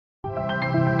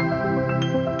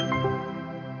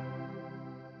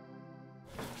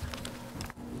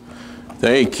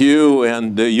Thank you,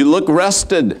 and you look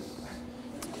rested.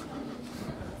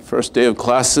 First day of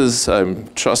classes, I'm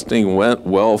trusting went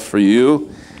well for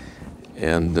you.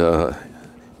 And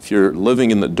if you're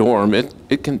living in the dorm,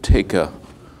 it can take a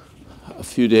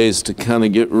few days to kind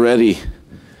of get ready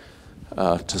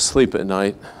to sleep at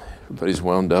night. Everybody's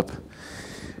wound up.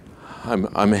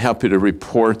 I'm happy to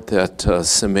report that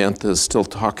Samantha is still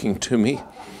talking to me.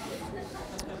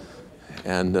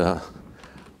 And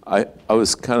I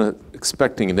was kind of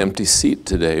expecting an empty seat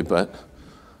today, but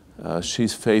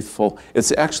she's faithful.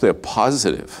 It's actually a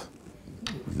positive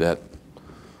that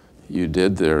you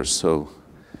did there. So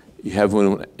you have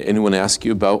anyone ask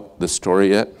you about the story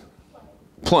yet?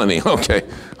 Plenty, okay.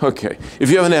 If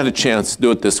you haven't had a chance,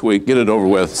 do it this week. Get it over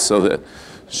with so that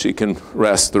she can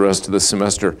rest the rest of the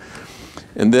semester.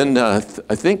 And then I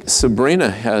think Sabrina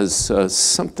has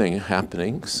something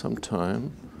happening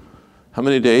sometime. How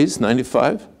many days?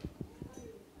 95?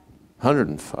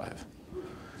 105.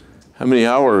 How many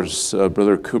hours,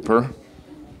 Brother Cooper?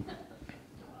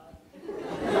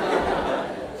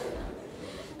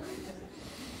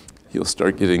 You'll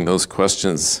start getting those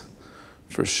questions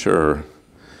for sure.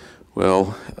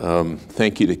 Well,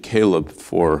 thank you to Caleb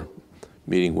for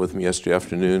meeting with me yesterday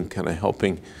afternoon, kind of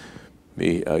helping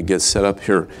me get set up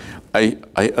here. I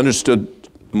understood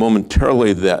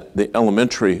momentarily that the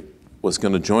elementary was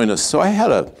going to join us, so I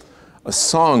had a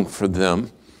song for them.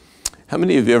 How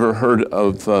many of you ever heard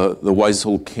of The Wise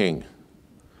Old King?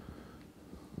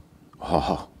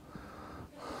 Oh,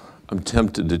 I'm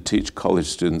tempted to teach college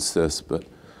students this, but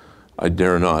I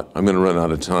dare not. I'm going to run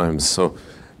out of time. So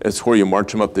it's where you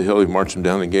march them up the hill, you march them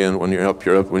down again. When you're up,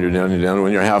 you're up. When you're down, you're down.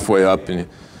 When you're halfway up,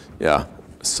 yeah.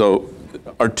 So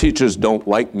our teachers don't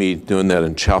like me doing that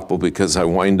in chapel because I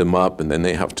wind them up and then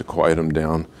they have to quiet them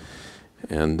down.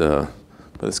 And but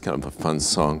it's kind of a fun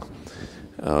song.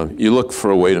 You look for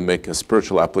a way to make a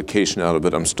spiritual application out of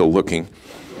it. I'm still looking.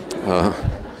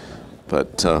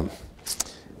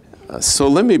 So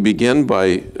let me begin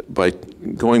by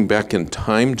going back in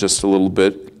time just a little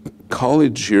bit.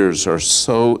 College years are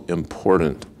so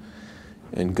important,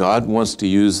 and God wants to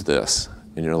use this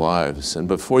in your lives. And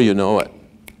before you know it,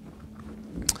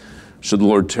 should the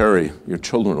Lord tarry, your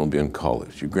children will be in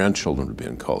college, your grandchildren will be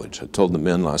in college. I told the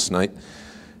men last night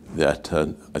that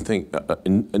I think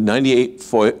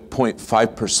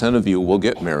 98.5% of you will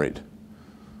get married.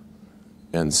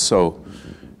 And so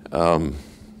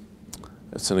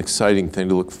it's an exciting thing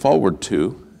to look forward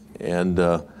to. And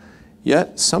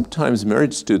yet sometimes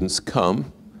married students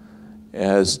come,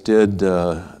 as did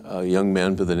a young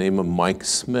man by the name of Mike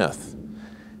Smith. I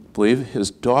believe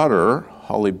his daughter,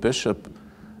 Holly Bishop,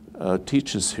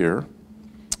 teaches here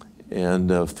in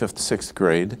 5th, 6th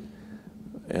grade.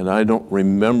 And I don't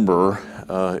remember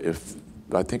I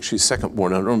think she's second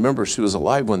born. I don't remember if she was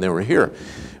alive when they were here.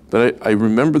 But I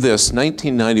remember this,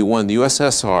 1991, the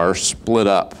USSR split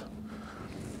up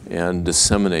and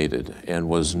disseminated and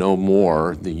was no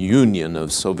more the union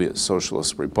of Soviet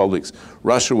Socialist republics.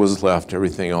 Russia was left,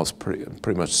 everything else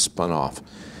pretty much spun off.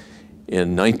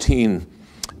 In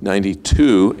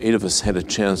 1992, 8 of us had a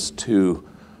chance to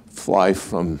fly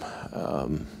from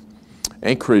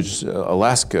Anchorage,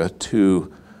 Alaska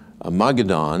to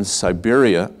Magadan,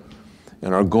 Siberia,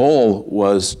 and our goal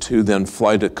was to then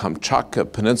fly to Kamchatka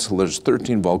Peninsula. There's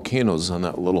 13 volcanoes on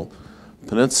that little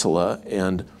peninsula,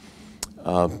 and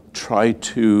try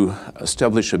to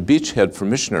establish a beachhead for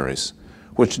missionaries,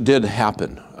 which did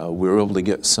happen. We were able to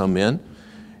get some in,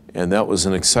 and that was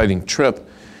an exciting trip.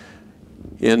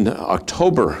 In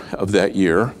October of that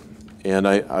year, and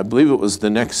I believe it was the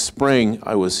next spring,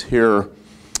 I was here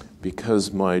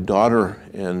because my daughter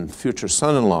and future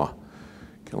son-in-law,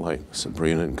 kind of like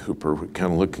Sabrina and Cooper, were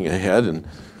kind of looking ahead, and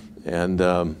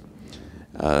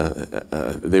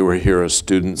they were here as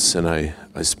students, and I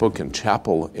spoke in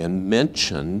chapel and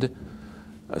mentioned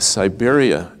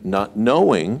Siberia, not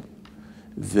knowing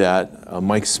that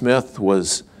Mike Smith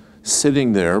was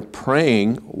sitting there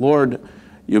praying, Lord,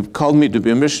 you've called me to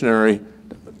be a missionary,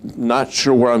 not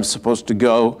sure where I'm supposed to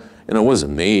go. And it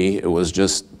wasn't me, it was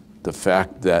just the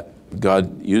fact that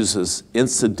God uses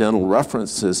incidental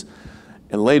references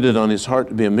and laid it on his heart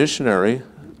to be a missionary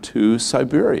to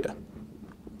Siberia.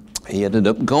 He ended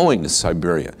up going to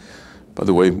Siberia. By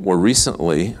the way, more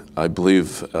recently, I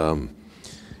believe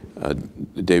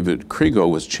David Krigo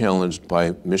was challenged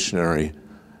by missionary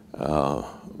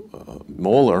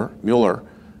Mueller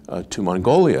to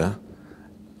Mongolia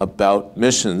about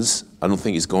missions. I don't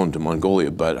think he's going to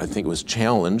Mongolia, but I think it was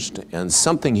challenged, and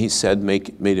something he said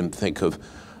made him think of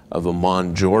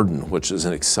Amman, Jordan, which is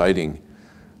an exciting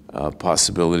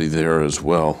possibility there as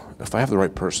well. If I have the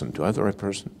right person, do I have the right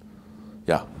person?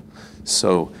 Yeah.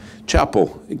 So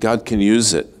chapel, God can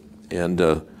use it.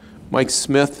 And Mike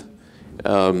Smith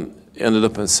ended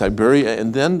up in Siberia,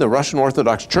 and then the Russian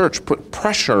Orthodox Church put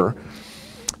pressure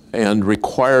and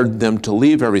required them to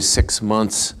leave every 6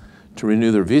 months to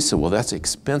renew their visa. Well, that's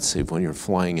expensive when you're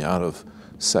flying out of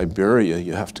Siberia.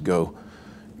 You have to go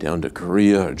down to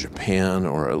Korea or Japan,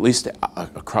 or at least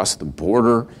across the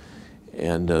border.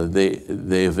 And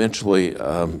they eventually,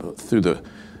 through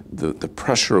the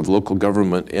pressure of local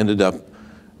government, ended up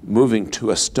moving to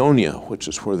Estonia, which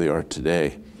is where they are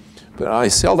today. But I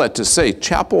say all that to say,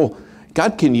 chapel,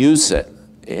 God can use it.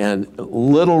 And a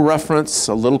little reference,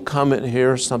 a little comment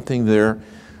here, something there.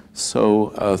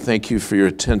 So thank you for your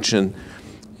attention.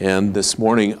 And this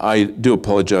morning, I do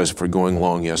apologize for going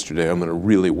long yesterday. I'm going to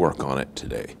really work on it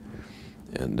today.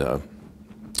 And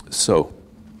so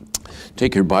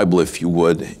take your Bible, if you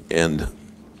would, and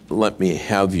let me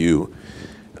have you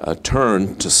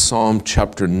turn to Psalm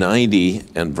chapter 90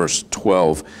 and verse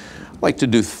 12. I'd like to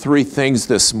do three things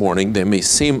this morning. They may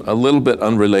seem a little bit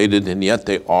unrelated, and yet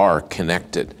they are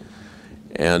connected.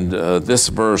 And this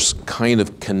verse kind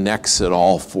of connects it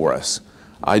all for us.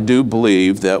 I do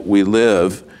believe that we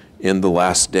live in the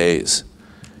last days.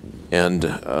 And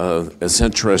it's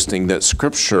interesting that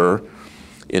Scripture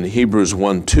in Hebrews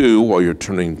 1:2, while you're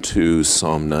turning to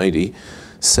Psalm 90,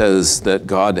 says that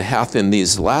God hath in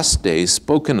these last days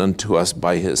spoken unto us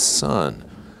by his Son.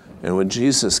 And when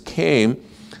Jesus came,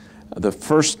 the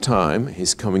first time,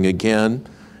 he's coming again,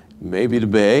 maybe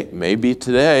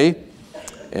today,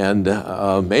 and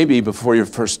maybe before your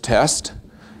first test.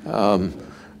 I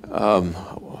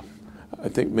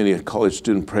think many a college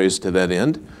student prays to that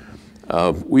end.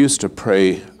 We used to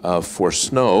pray for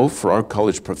snow for our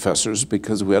college professors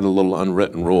because we had a little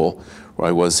unwritten rule where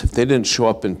I was, if they didn't show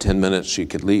up in 10 minutes, you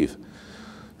could leave.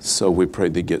 So we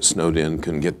prayed they'd get snowed in,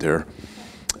 couldn't get there.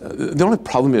 The only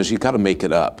problem is you got to make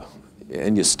it up.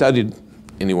 And you studied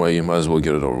anyway, you might as well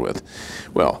get it over with.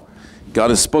 Well, God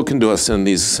has spoken to us in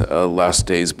these last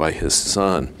days by his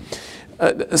Son.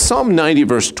 Psalm 90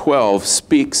 verse 12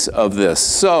 speaks of this.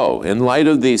 So, in light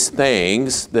of these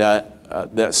things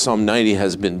that Psalm 90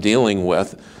 has been dealing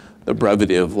with, the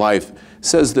brevity of life,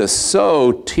 says this,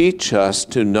 so teach us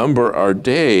to number our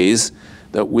days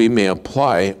that we may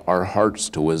apply our hearts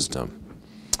to wisdom.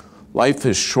 Life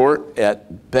is short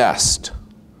at best.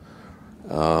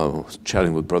 I was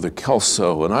chatting with Brother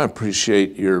Kelso, and I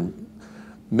appreciate your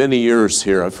many years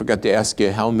here. I forgot to ask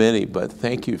you how many, but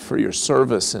thank you for your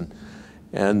service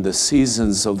and the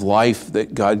seasons of life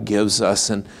that God gives us.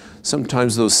 And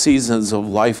sometimes those seasons of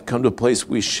life come to a place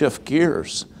we shift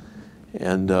gears.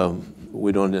 And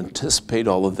we don't anticipate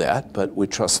all of that, but we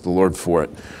trust the Lord for it.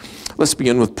 Let's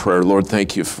begin with prayer. Lord,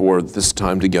 thank you for this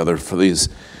time together, for these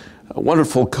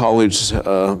wonderful college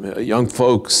young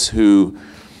folks who,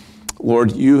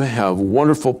 Lord, you have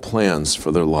wonderful plans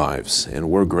for their lives, and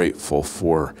we're grateful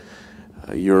for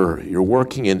you're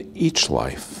working in each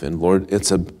life. And Lord,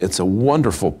 it's a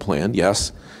wonderful plan.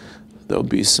 Yes, there'll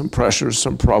be some pressures,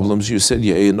 some problems. You said,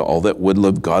 yea, and all that would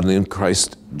live godly in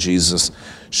Christ Jesus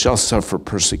shall suffer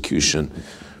persecution.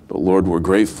 But Lord, we're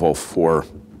grateful for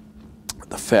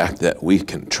the fact that we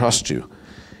can trust you.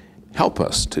 Help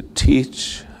us to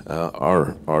teach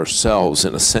ourselves,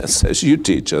 in a sense, as you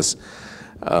teach us,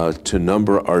 to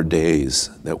number our days,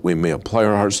 that we may apply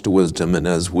our hearts to wisdom. And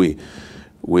as we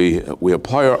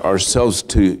apply ourselves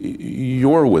to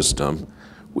your wisdom,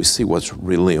 we see what's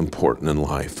really important in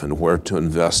life and where to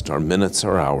invest our minutes,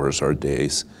 our hours, our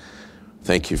days.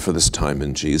 Thank you for this time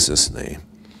in Jesus' name.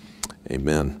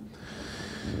 Amen.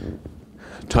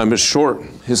 Time is short.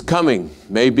 His coming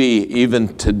may be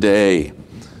even today.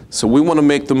 So we want to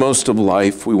make the most of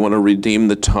life. We want to redeem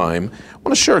the time. I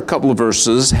want to share a couple of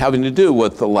verses having to do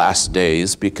with the last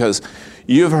days, because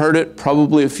you've heard it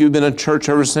probably if you've been in church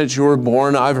ever since you were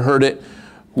born. I've heard it.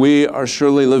 We are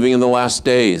surely living in the last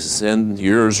days, and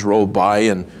years roll by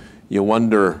and you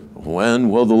wonder, when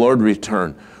will the Lord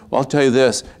return? Well, I'll tell you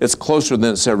this, it's closer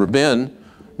than it's ever been,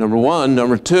 number one.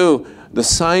 Number two, the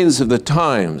signs of the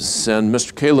times. And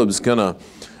Mr. Caleb's gonna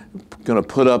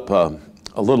put up a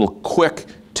little quick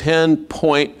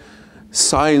 10-point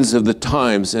signs of the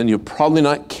times, and you'll probably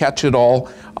not catch it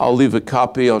all. I'll leave a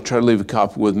copy. I'll try to leave a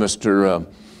copy with Mr.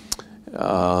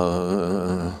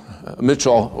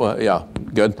 Mitchell. Well, yeah,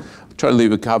 good. I'll try to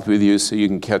leave a copy with you so you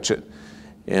can catch it.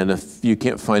 And if you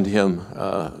can't find him,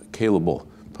 Caleb will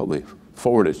probably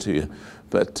forward it to you.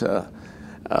 But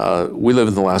we live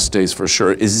in the last days for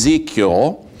sure.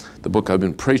 Ezekiel, the book I've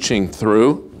been preaching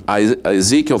through,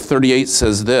 Ezekiel 38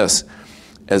 says this,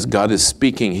 as God is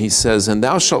speaking, he says, and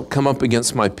thou shalt come up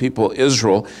against my people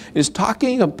Israel. He's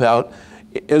talking about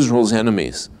Israel's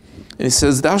enemies. And he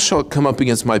says, thou shalt come up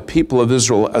against my people of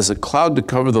Israel as a cloud to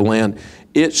cover the land.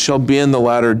 It shall be in the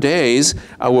latter days,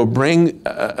 I will bring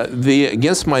thee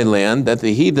against my land, that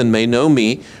the heathen may know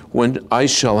me, when I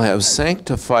shall have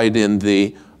sanctified in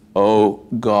thee, O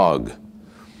Gog.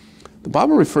 The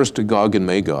Bible refers to Gog and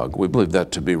Magog. We believe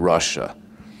that to be Russia.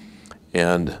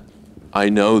 And I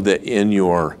know that in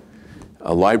your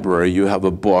library you have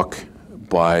a book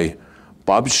by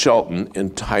Bob Shelton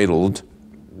entitled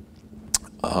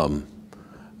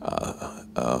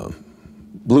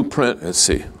Blueprint, let's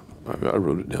see, I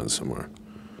wrote it down somewhere.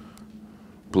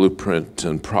 Blueprint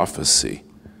and Prophecy.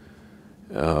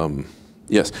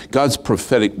 Yes, God's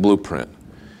Prophetic Blueprint.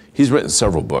 He's written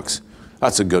several books.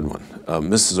 That's a good one.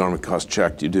 Mrs. Armacost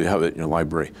checked, you do have it in your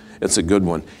library. It's a good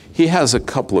one. He has a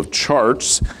couple of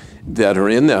charts that are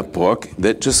in that book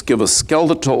that just give a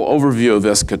skeletal overview of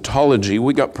eschatology.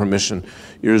 We got permission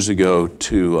years ago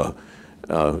to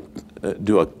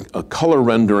do a color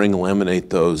rendering, laminate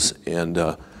those,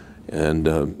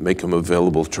 and make them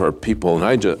available to our people. And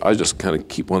I just kind of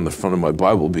keep one in the front of my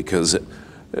Bible because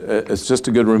it's just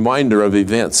a good reminder of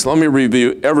events. Let me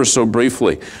review ever so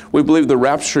briefly. We believe the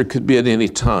rapture could be at any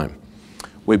time.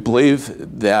 We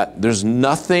believe that there's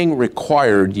nothing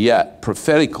required yet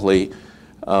prophetically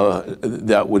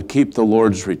that would keep the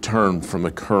Lord's return from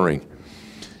occurring.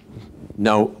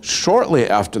 Now, shortly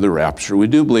after the rapture, we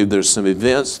do believe there's some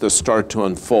events that start to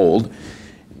unfold,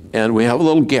 and we have a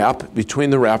little gap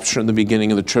between the rapture and the beginning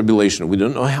of the tribulation. We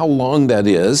don't know how long that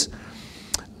is,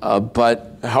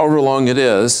 but however long it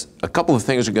is, a couple of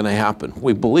things are going to happen.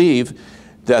 We believe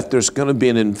that there's going to be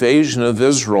an invasion of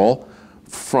Israel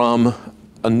from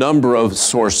a number of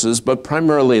sources, but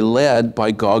primarily led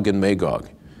by Gog and Magog.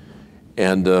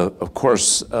 And of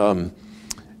course,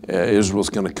 Israel's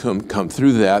going to come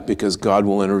through that because God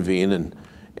will intervene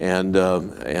and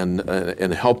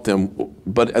help them.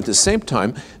 But at the same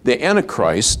time, the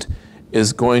Antichrist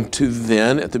is going to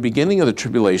then, at the beginning of the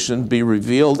tribulation, be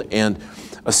revealed and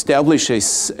establish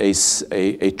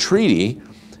a treaty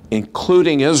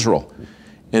including Israel.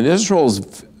 And Israel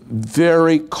is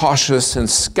very cautious and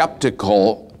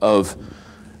skeptical of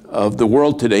the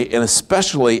world today, and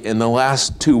especially in the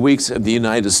last 2 weeks of the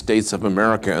United States of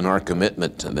America and our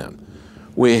commitment to them.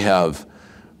 We have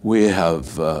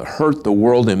hurt the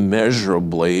world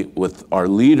immeasurably with our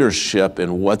leadership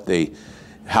and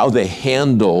how they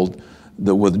handled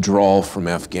the withdrawal from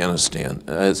Afghanistan.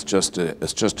 It's just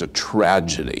a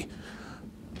tragedy.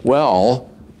 Well,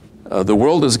 the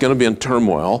world is going to be in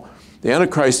turmoil. The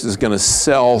Antichrist is going to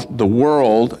sell the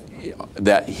world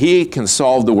that he can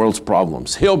solve the world's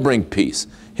problems. He'll bring peace.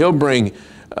 He'll bring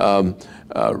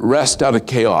rest out of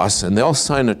chaos, and they'll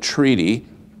sign a treaty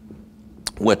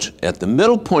which at the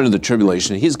middle point of the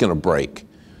tribulation, he's going to break.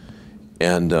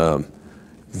 And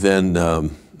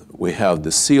then we have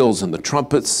the seals and the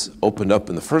trumpets opened up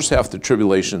in the first half of the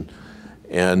tribulation,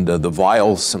 and the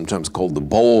vials, sometimes called the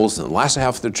bowls, in the last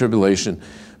half of the tribulation,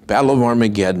 Battle of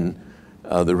Armageddon,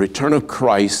 the return of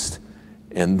Christ,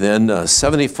 and then a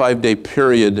 75-day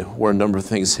period where a number of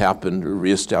things happened,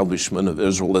 reestablishment of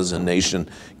Israel as a nation,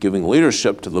 giving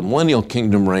leadership to the millennial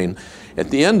kingdom reign. At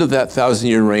the end of that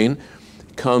 1,000-year reign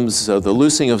comes the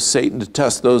loosing of Satan to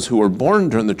test those who were born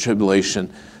during the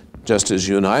tribulation, just as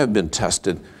you and I have been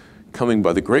tested, coming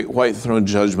by the great white throne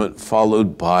judgment,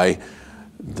 followed by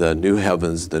the new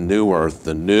heavens, the new earth,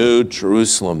 the new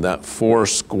Jerusalem, that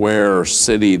four-square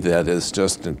city that is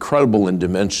just incredible in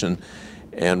dimension.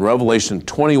 And Revelation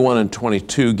 21 and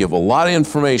 22 give a lot of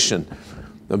information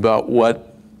about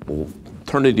what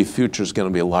eternity future is going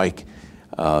to be like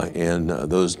in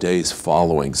those days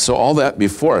following. So all that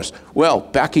before us. Well,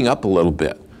 backing up a little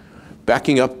bit,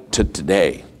 backing up to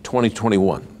today,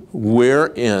 2021. We're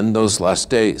in those last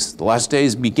days. The last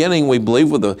days beginning, we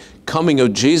believe, with the coming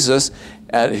of Jesus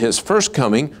at his first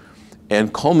coming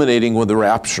and culminating with the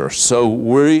rapture. So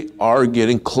we are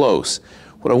getting close.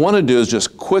 What I want to do is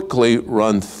just quickly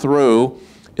run through,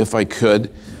 if I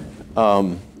could,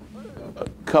 a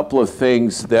couple of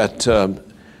things that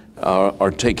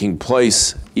are taking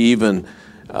place even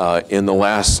in the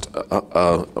last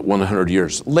 100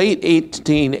 years. Late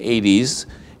 1880s,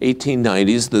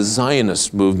 1890s, the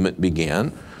Zionist movement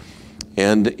began.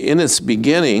 And in its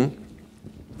beginning,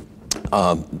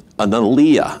 an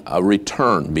aliyah, a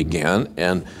return began,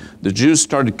 and the Jews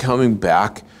started coming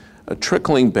back,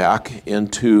 trickling back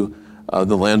into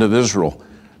the land of Israel.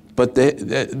 But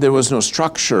there was no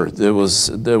structure, there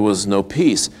was no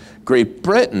peace. Great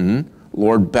Britain,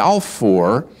 Lord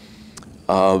Balfour,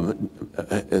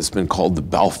 it's been called the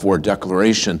Balfour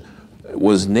Declaration,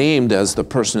 was named as the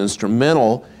person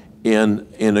instrumental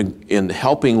in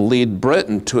helping lead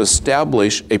Britain to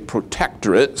establish a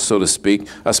protectorate, so to speak.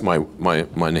 That's my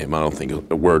name. I don't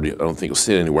think a word. I don't think you'll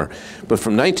see it anywhere. But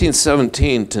from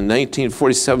 1917 to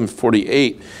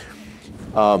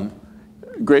 1947-48,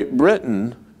 Great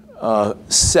Britain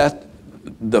set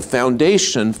the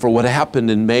foundation for what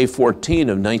happened in May 14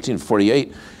 of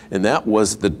 1948, and that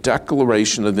was the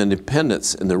Declaration of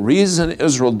Independence. And the reason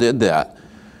Israel did that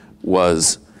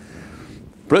was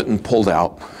Britain pulled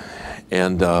out,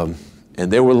 and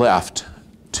they were left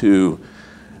to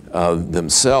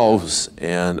themselves,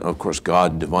 and of course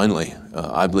God divinely,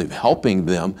 I believe, helping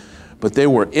them, but they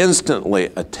were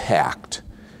instantly attacked,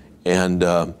 and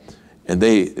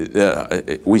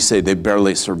we say they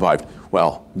barely survived.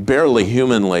 Well, barely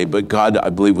humanly, but God, I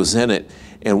believe, was in it.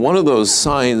 And one of those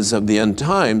signs of the end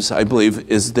times, I believe,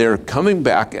 is they're coming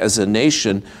back as a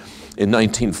nation in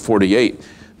 1948.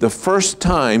 The first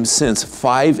time since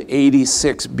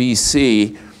 586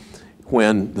 BC,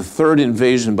 when the third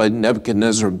invasion by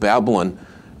Nebuchadnezzar of Babylon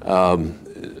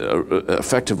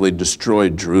effectively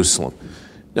destroyed Jerusalem.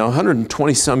 Now,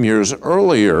 120 some years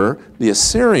earlier, the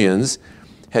Assyrians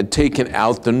had taken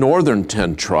out the northern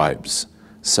 10 tribes,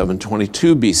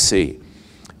 722 BC,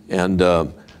 and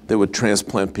they would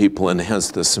transplant people, and hence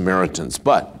the Samaritans.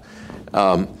 But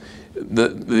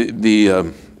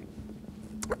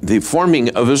the forming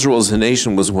of Israel as a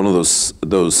nation was one of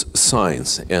those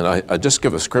signs. And I just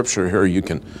give a scripture here. You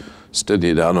can study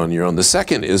it out on your own. The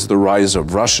second is the rise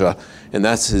of Russia, and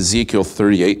that's Ezekiel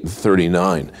 38 and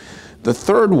 39. The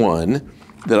third one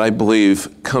that I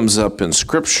believe comes up in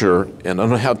Scripture, and I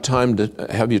don't have time to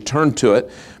have you turn to it,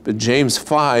 but James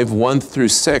 5, 1 through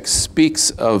 6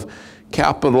 speaks of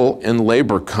capital and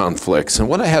labor conflicts. And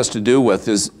what it has to do with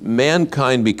is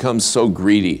mankind becomes so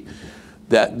greedy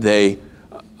that they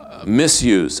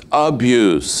misuse,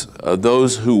 abuse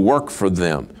those who work for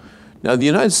them. Now, the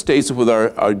United States, with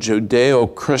our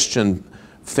Judeo-Christian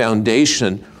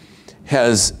foundation,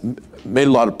 has made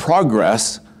a lot of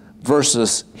progress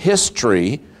versus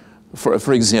history.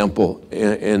 For example,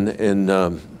 in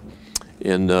the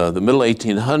middle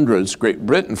 1800s, Great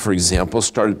Britain, for example,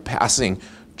 started passing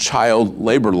child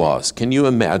labor laws. Can you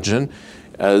imagine,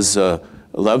 as a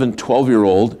 11,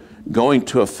 12-year-old, going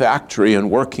to a factory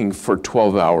and working for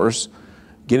 12 hours,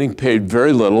 getting paid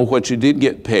very little? What you did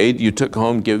get paid, you took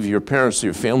home, give your parents so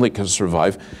your family could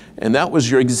survive, and that was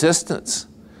your existence.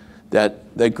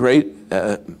 That great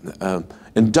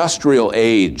industrial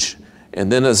age.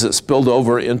 And then as it spilled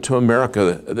over into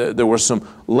America, there were some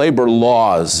labor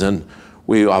laws, and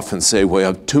we often say we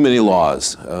have too many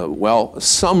laws. Well,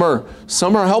 some are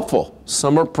helpful,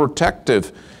 some are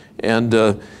protective,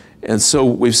 and so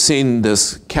we've seen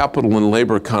this capital and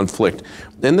labor conflict.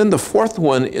 And then the fourth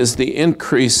one is the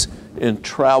increase in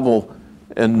travel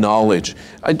and knowledge.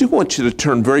 I do want you to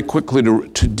turn very quickly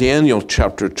to Daniel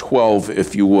chapter 12,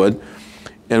 if you would.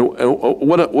 And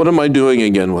what am I doing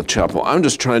again with chapel? I'm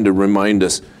just trying to remind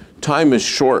us, time is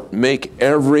short. Make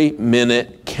every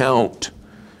minute count,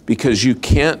 because you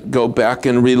can't go back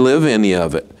and relive any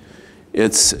of it.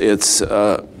 It's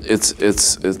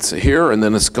here and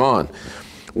then it's gone.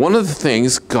 One of the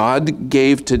things God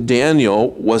gave to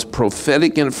Daniel was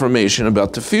prophetic information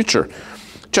about the future.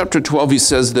 Chapter 12, he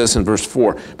says this in verse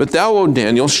 4, "But thou, O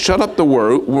Daniel, shut up the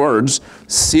words,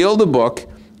 seal the book,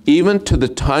 even to the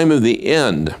time of the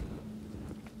end."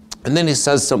 And then he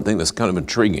says something that's kind of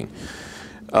intriguing.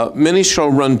 "Many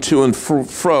shall run to and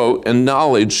fro, and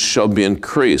knowledge shall be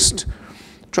increased."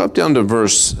 Drop down to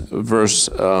verse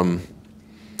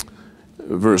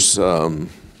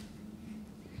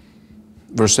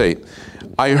 8.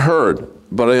 "I heard,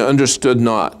 but I understood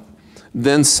not.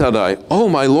 Then said I, O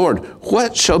my Lord,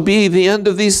 what shall be the end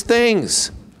of these things?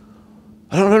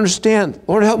 I don't understand.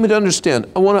 Lord, help me to understand.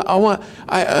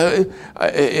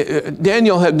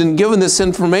 Daniel had been given this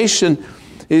information.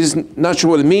 He's not sure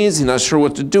what it means. He's not sure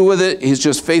what to do with it. He's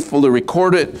just faithful to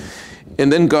record it.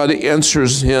 And then God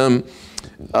answers him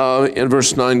in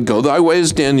verse 9, "Go thy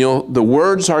ways, Daniel. The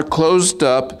words are closed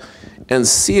up and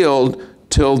sealed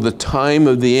till the time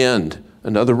of the end."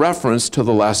 Another reference to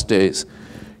the last days.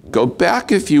 Go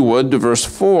back, if you would, to verse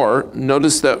 4.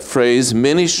 Notice that phrase,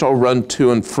 "Many shall run to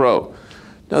and fro."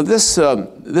 Now this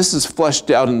is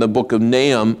fleshed out in the book of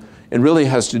Nahum, and really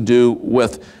has to do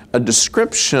with a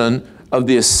description of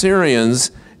the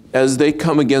Assyrians as they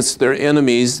come against their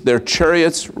enemies. Their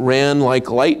chariots ran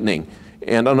like lightning.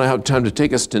 And I don't have time to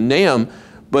take us to Nahum,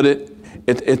 but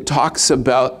it talks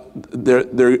about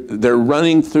they're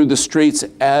running through the streets,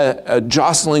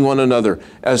 jostling one another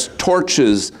as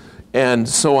torches and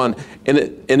so on. And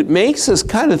it makes us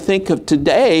kind of think of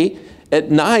today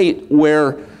at night,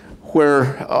 where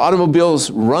where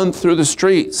automobiles run through the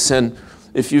streets. And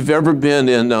if you've ever been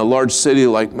in a large city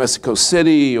like Mexico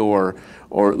City or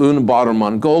Ulaanbaatar,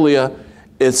 Mongolia,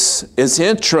 it's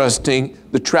interesting,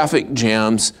 the traffic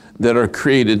jams that are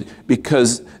created,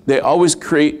 because they always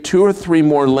create 2 or 3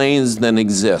 more lanes than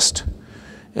exist.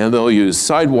 And they'll use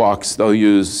sidewalks, they'll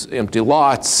use empty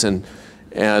lots, and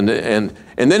then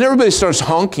everybody starts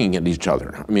honking at each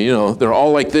other. I mean, you know, they're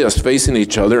all like this, facing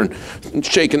each other and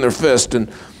shaking their fist. And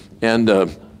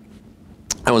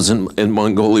I was in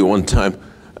Mongolia one time,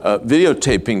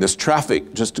 videotaping this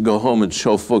traffic just to go home and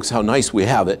show folks how nice we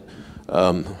have it.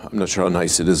 I'm not sure how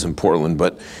nice it is in Portland,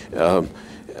 but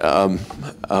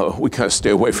we kind of stay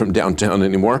away from downtown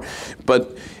anymore.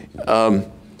 But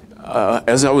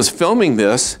as I was filming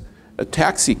this, a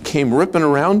taxi came ripping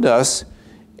around us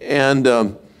and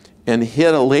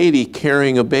hit a lady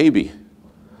carrying a baby.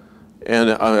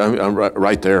 And I'm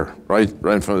right there, right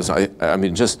in front of us. I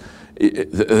mean, just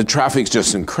the traffic's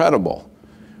just incredible.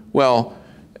 Well,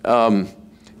 I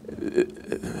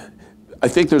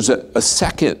think there's a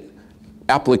second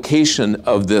application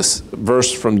of this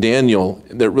verse from Daniel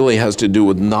that really has to do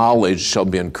with knowledge shall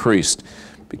be increased,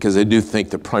 because I do think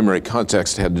the primary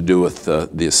context had to do with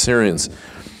the Assyrians.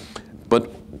 But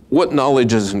what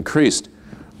knowledge is increased?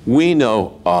 We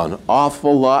know an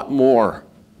awful lot more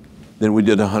than we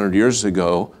did 100 years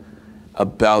ago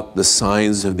about the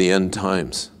signs of the end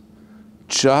times.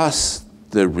 Just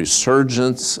the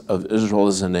resurgence of Israel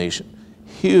as a nation.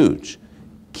 Huge,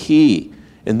 key.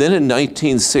 And then in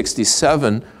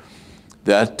 1967,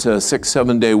 that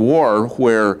 6-7 day war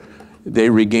where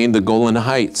they regained the Golan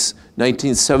Heights.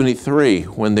 1973,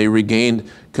 when they regained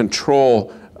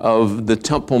control of the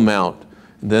Temple Mount.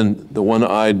 Then the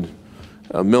one-eyed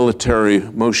military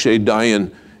Moshe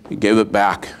Dayan gave it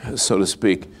back, so to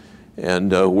speak.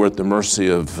 And we're at the mercy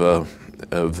of the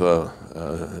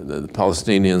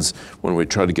Palestinians when we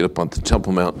try to get up on the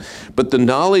Temple Mount. But the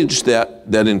knowledge that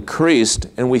increased,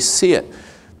 and we see it.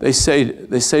 They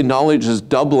say knowledge is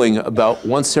doubling about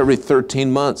once every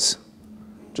 13 months.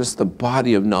 Just the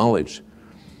body of knowledge.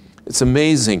 It's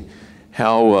amazing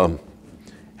how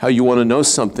you want to know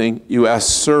something, you ask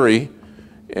Suri,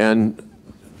 and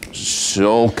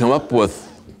she'll come up with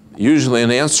usually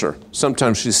an answer.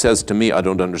 Sometimes she says to me, I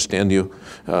don't understand you,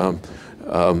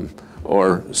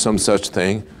 or some such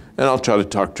thing. And I'll try to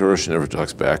talk to her, she never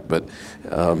talks back, but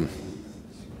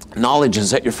knowledge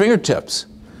is at your fingertips.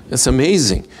 It's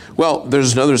amazing. Well,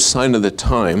 there's another sign of the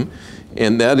time,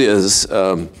 and that is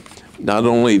not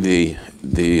only the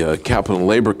capital and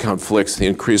labor conflicts, the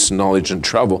increase in knowledge and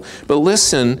travel, but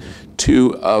listen to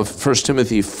 1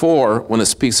 Timothy 4 when it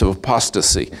speaks of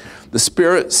apostasy. The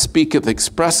Spirit speaketh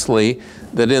expressly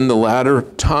that in the latter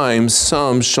times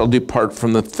some shall depart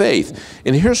from the faith.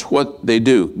 And here's what they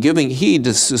do. Giving heed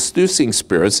to seducing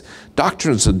spirits,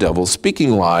 doctrines of devils,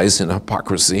 speaking lies and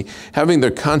hypocrisy, having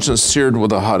their conscience seared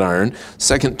with a hot iron.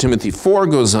 2 Timothy 4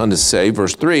 goes on to say,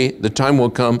 verse 3, the time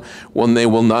will come when they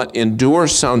will not endure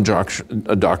sound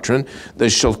doctrine. They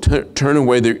shall turn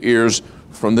away their ears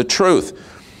from the truth.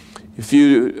 If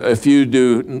you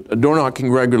do door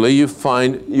knocking regularly, you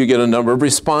find you get a number of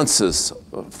responses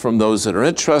from those that are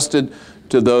interested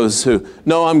to those who,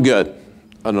 no, I'm good.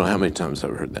 I don't know how many times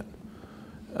I've heard that.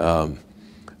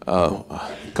 A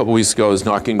couple weeks ago, I was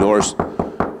knocking doors,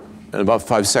 and about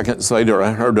 5 seconds later,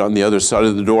 I heard on the other side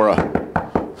of the door a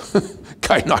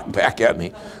guy knocked back at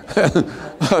me.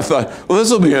 I thought, well, this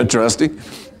will be interesting.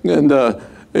 And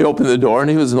he opened the door,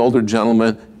 and he was an older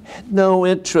gentleman, had no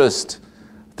interest.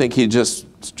 I think he just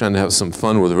was trying to have some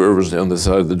fun with whoever's down the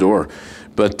side of the door.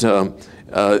 But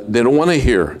they don't want to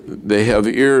hear. They have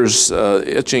ears,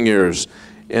 itching ears.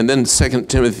 And then 2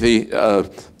 Timothy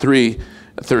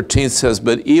 3:13 says,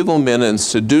 but evil men and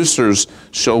seducers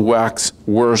shall wax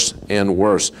worse and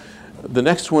worse. The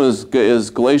next one is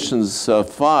Galatians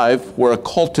 5, where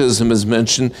occultism is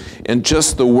mentioned, and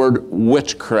just the word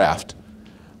witchcraft.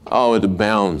 Oh, it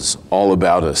abounds all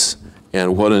about us.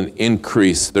 And what an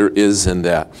increase there is in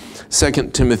that. 2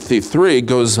 Timothy 3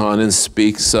 goes on and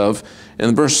speaks of,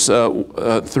 and verse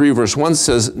 3 verse 1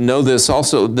 says, know this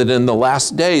also, that in the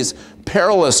last days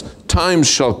perilous times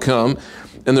shall come.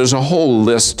 And there's a whole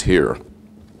list here.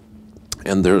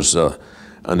 And there's an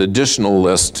additional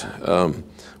list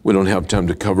we don't have time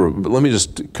to cover, but let me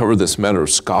just cover this matter of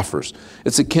scoffers.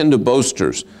 It's akin to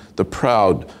boasters, the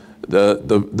proud,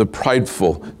 the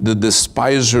prideful, the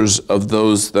despisers of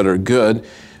those that are good.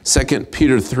 2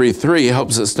 Peter 3:3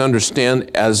 helps us to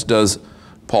understand, as does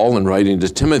Paul in writing to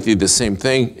Timothy, the same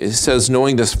thing. It says,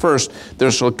 knowing this first,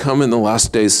 there shall come in the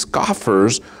last days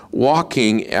scoffers,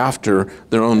 walking after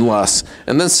their own lusts.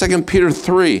 And then 2 Peter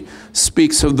 3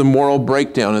 speaks of the moral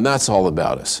breakdown, and that's all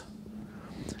about us.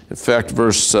 In fact,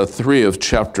 verse 3 of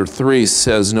chapter 3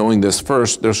 says, knowing this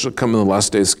first, there shall come in the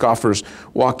last days scoffers,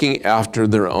 walking after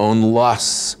their own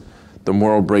lusts. The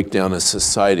moral breakdown of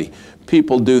society.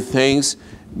 People do things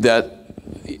that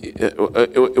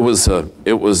it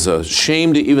was a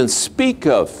shame to even speak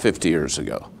of 50 years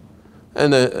ago.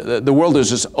 And the world is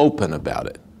just open about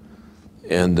it.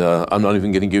 And I'm not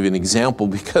even going to give you an example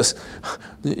because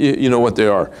you know what they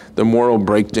are. The moral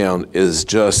breakdown is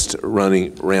just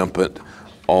running rampant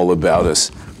all about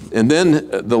us. And then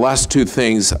the last two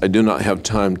things I do not have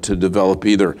time to develop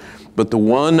either. But the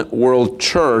one world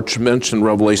church mentioned in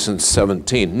Revelation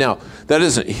 17. Now, that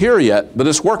isn't here yet, but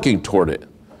it's working toward it.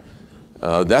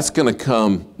 That's going to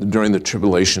come during the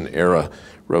tribulation era,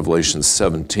 Revelation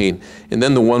 17. And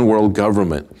then the one world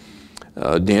government.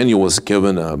 Daniel was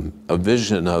given a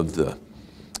vision of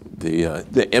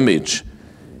the image.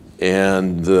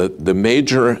 And the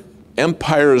major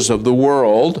empires of the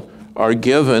world are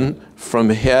given from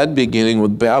head, beginning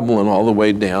with Babylon, all the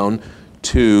way down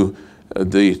to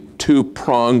the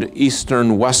two-pronged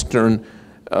eastern-western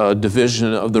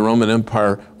division of the Roman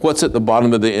Empire. What's at the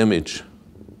bottom of the image?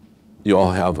 You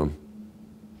all have them.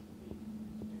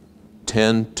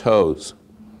 10 toes.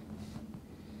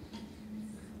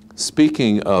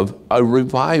 Speaking of a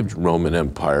revived Roman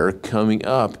Empire coming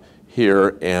up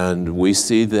here, and we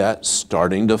see that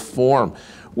starting to form.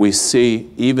 We see,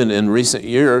 even in recent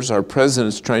years, our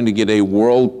president's trying to get a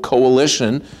world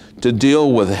coalition to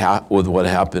deal with what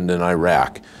happened in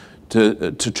Iraq,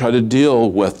 to try to deal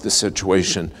with the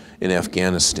situation in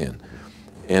Afghanistan.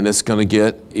 And it's going to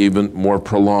get even more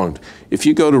prolonged. If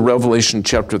you go to Revelation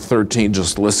chapter 13,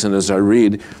 just listen as I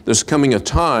read, there's coming a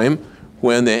time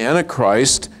when the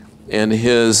Antichrist and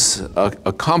his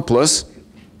accomplice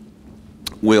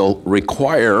will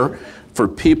require for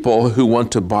people who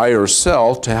want to buy or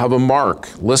sell to have a mark.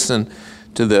 Listen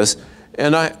to this.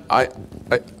 And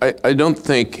I don't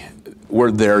think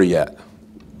we're there yet.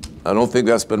 I don't think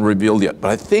that's been revealed yet,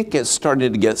 but I think it's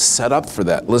starting to get set up for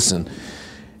that. Listen,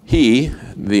 he,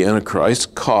 the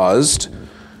Antichrist, caused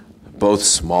both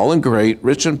small and great,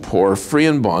 rich and poor, free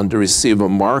and bond, to receive a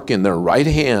mark in their right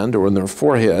hand or in their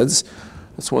foreheads.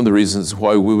 That's one of the reasons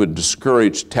why we would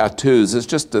discourage tattoos. It's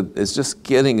just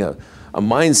getting a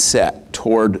mindset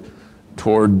toward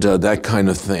that kind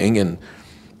of thing, and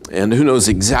who knows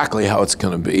exactly how it's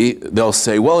going to be. They'll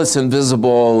say, well, it's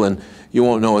invisible, and you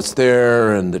won't know it's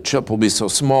there, and the chip will be so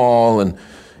small, and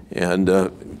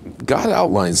God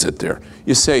outlines it there.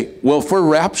 You say, well, if we're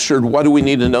raptured, why do we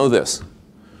need to know this?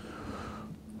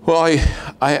 Well,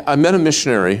 I met a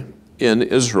missionary in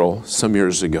Israel some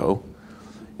years ago,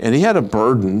 and he had a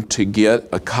burden to get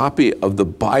a copy of the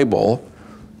Bible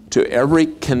to every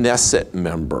Knesset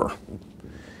member.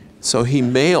 So he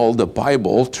mailed a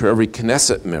Bible to every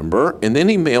Knesset member, and then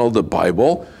he mailed a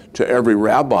Bible to every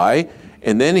rabbi,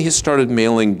 and then he started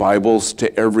mailing Bibles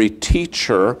to every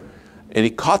teacher, and he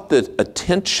caught the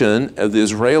attention of the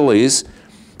Israelis,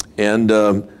 and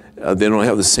they don't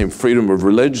have the same freedom of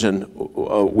religion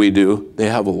we do. They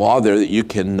have a law there that you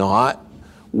cannot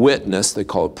witness, they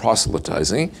call it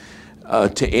proselytizing,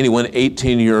 to anyone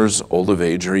 18 years old of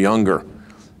age or younger.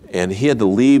 And he had to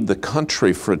leave the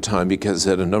country for a time because he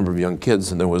had a number of young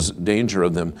kids and there was danger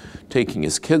of them taking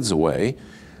his kids away.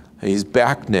 He's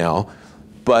back now.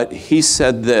 But he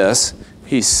said this,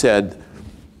 he said,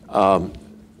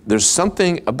 there's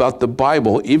something about the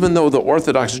Bible, even though the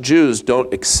Orthodox Jews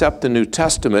don't accept the New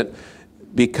Testament,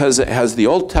 because it has the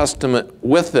Old Testament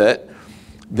with it,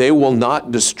 they will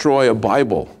not destroy a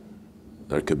Bible.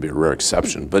 There could be a rare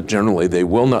exception, but generally they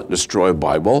will not destroy a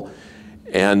Bible,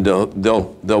 and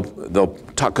they'll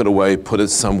tuck it away, put it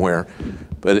somewhere.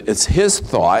 But it's his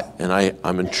thought, and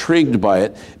I'm intrigued by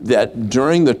it, that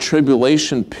during the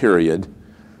tribulation period,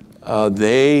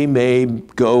 they may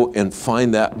go and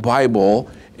find that Bible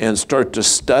and start to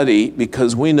study,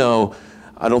 because we know,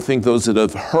 I don't think those that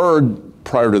have heard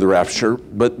prior to the rapture,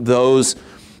 but those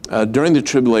during the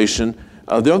tribulation,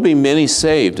 there'll be many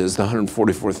saved as the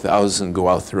 144,000 go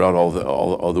out throughout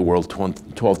all the world,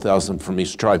 12,000 from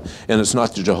each tribe. And it's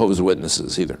not the Jehovah's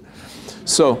Witnesses either.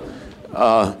 So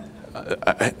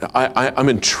I'm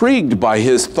intrigued by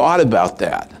his thought about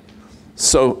that.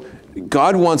 So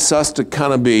God wants us to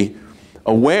kind of be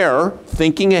aware,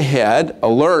 thinking ahead,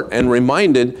 alert, and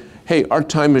reminded, hey, our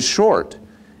time is short,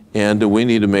 and we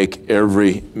need to make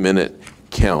every minute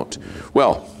count.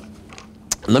 Well,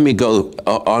 let me go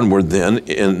onward then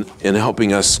in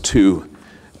helping us to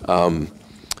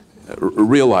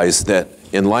realize that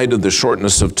in light of the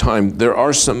shortness of time, there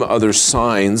are some other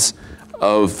signs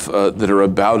that are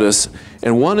about us.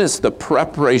 And one is the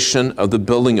preparation of the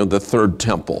building of the third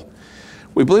temple.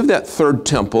 We believe that third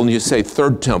temple, and you say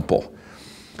third temple.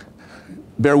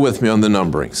 Bear with me on the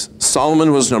numberings.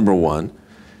 Solomon was number one.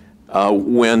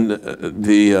 When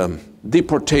the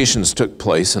deportations took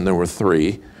place, and there were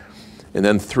 3, and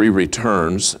then 3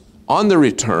 returns. On the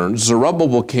return,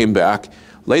 Zerubbabel came back,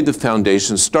 laid the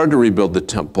foundation, started to rebuild the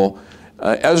temple.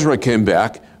 Ezra came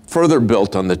back, further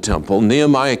built on the temple.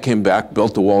 Nehemiah came back,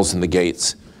 built the walls and the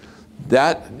gates.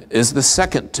 That is the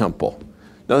second temple.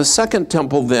 Now, the second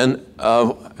temple then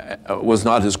was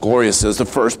not as glorious as the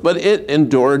first, but it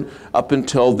endured up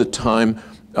until the time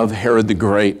of Herod the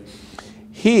Great.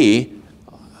 He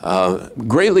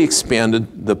greatly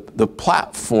expanded the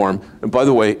platform. And by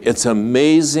the way, it's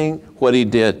amazing what he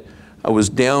did. I was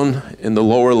down in the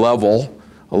lower level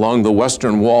along the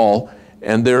western wall,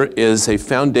 and there is a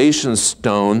foundation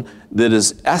stone that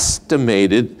is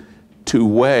estimated to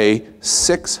weigh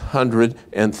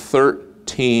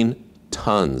 613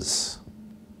 tons.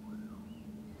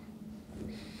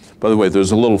 By the way,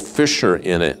 there's a little fissure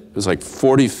in it. It was like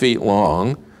 40 feet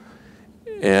long,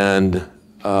 and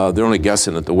they're only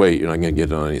guessing at the weight. You're not going to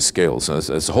get it on any scales. So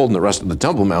it's holding the rest of the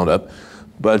Temple Mount up.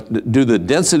 But due to the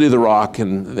density of the rock,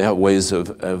 and they have ways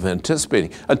of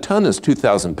anticipating. A ton is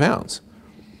 2,000 pounds.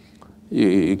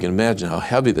 You can imagine how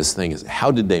heavy this thing is. How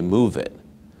did they move it?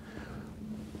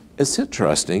 It's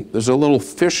interesting. There's a little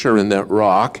fissure in that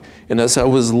rock, and as I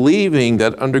was leaving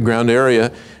that underground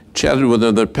area, chatted with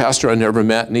another pastor I never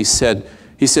met, and he said,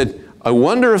 I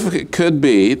wonder if it could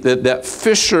be that that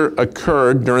fissure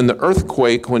occurred during the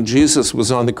earthquake when Jesus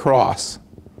was on the cross.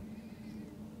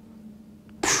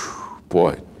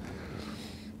 Boy,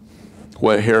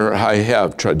 what hair I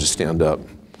have tried to stand up.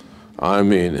 I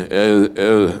mean,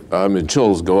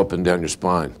 chills go up and down your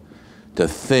spine to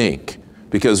think,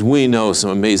 because we know some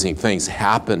amazing things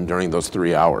happened during those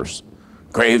 3 hours.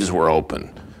 Graves were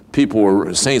open.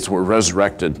 Saints were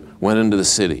resurrected, went into the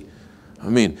city. I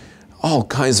mean, all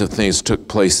kinds of things took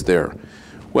place there.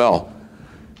 Well,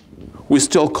 we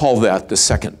still call that the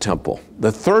second temple.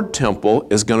 The third temple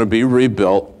is going to be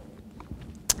rebuilt,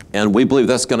 and we believe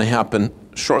that's going to happen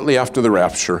shortly after the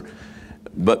rapture,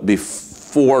 but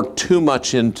before too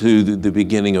much into the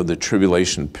beginning of the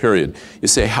tribulation period. You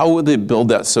say, how would they build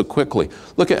that so quickly?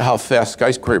 Look at how fast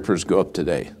skyscrapers go up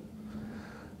today.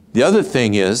 The other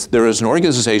thing is, there is an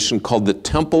organization called the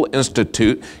Temple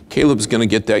Institute. Caleb's going to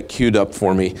get that queued up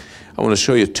for me. I want to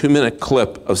show you a 2-minute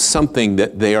clip of something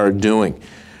that they are doing.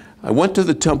 I went to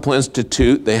the Temple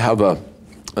Institute. They have an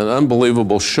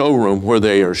unbelievable showroom where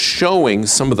they are showing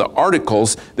some of the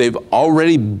articles they've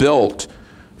already built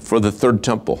for the third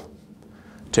temple.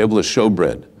 Table of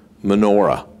showbread,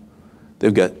 menorah.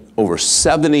 They've got over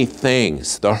 70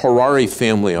 things. The Harari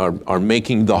family are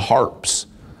making the harps,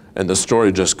 and the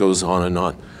story just goes on and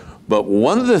on. But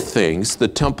one of the things the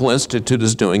Temple Institute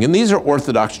is doing, and these are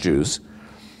Orthodox Jews,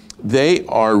 they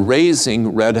are raising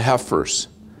red heifers,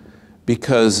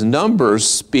 because Numbers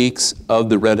speaks of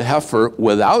the red heifer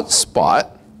without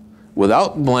spot,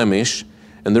 without blemish,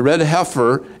 and the red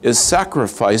heifer is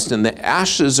sacrificed, and the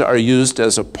ashes are used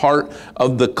as a part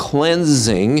of the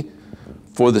cleansing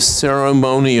for the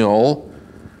ceremonial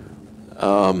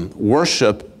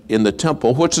worship in the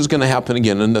temple, which is going to happen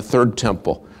again in the third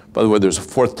temple. By the way, there's a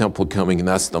fourth temple coming, and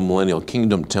that's the Millennial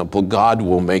Kingdom temple. God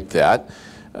will make that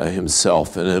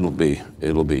himself, and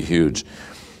it'll be huge.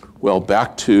 Well,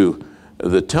 back to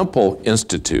the Temple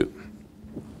Institute.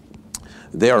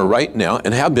 They are right now,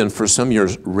 and have been for some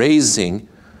years, raising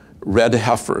red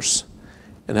heifers.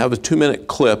 And I have a 2-minute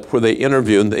clip where they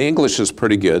interview, and the English is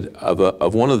pretty good,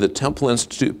 of one of the Temple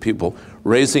Institute people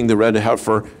raising the red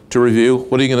heifer to review.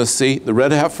 What are you going to see? The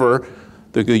red heifer,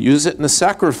 they're going to use it in the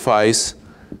sacrifice.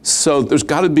 So there's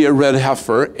got to be a red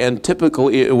heifer, and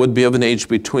typically it would be of an age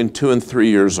between 2 and 3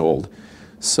 years old.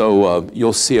 So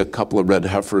you'll see a couple of red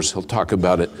heifers. He'll talk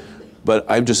about it. But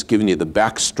I've just given you the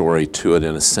backstory to it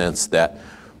in a sense that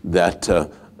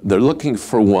they're looking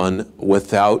for one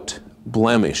without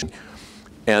blemish.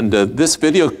 And this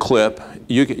video clip,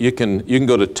 you can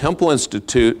go to Temple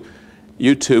Institute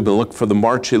YouTube and look for the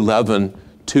March 11,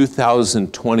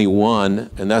 2021,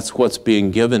 and that's what's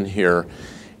being given here.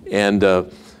 And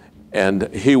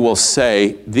he will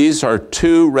say, these are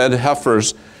 2 red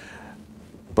heifers,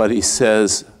 but he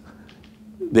says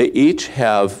they each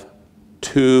have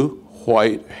 2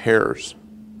 white hairs.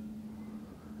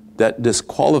 That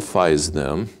disqualifies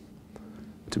them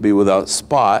to be without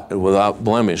spot and without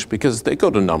blemish, because they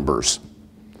go to Numbers.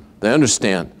 They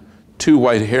understand 2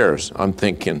 white hairs. I'm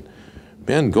thinking,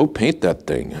 man, go paint that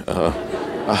thing.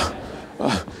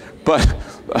 But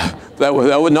that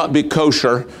would not be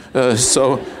kosher,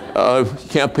 so you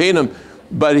can't paint them.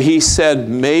 But he said,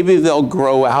 maybe they'll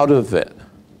grow out of it.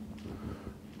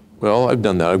 Well, I've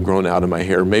done that. I've grown out of my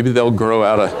hair. Maybe they'll grow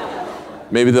out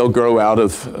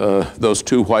of those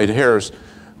 2 white hairs.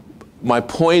 My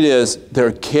point is,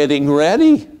 they're getting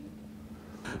ready.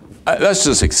 That's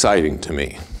just exciting to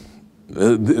me,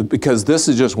 because this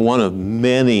is just one of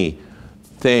many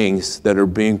things that are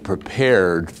being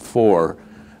prepared for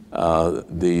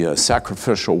the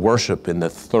sacrificial worship in the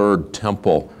 3rd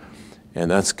temple, and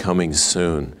that's coming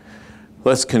soon.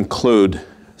 Let's conclude.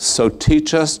 So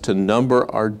teach us to number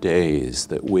our days,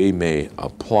 that we may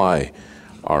apply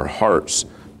our hearts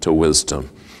to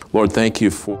wisdom. Lord, thank you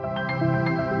for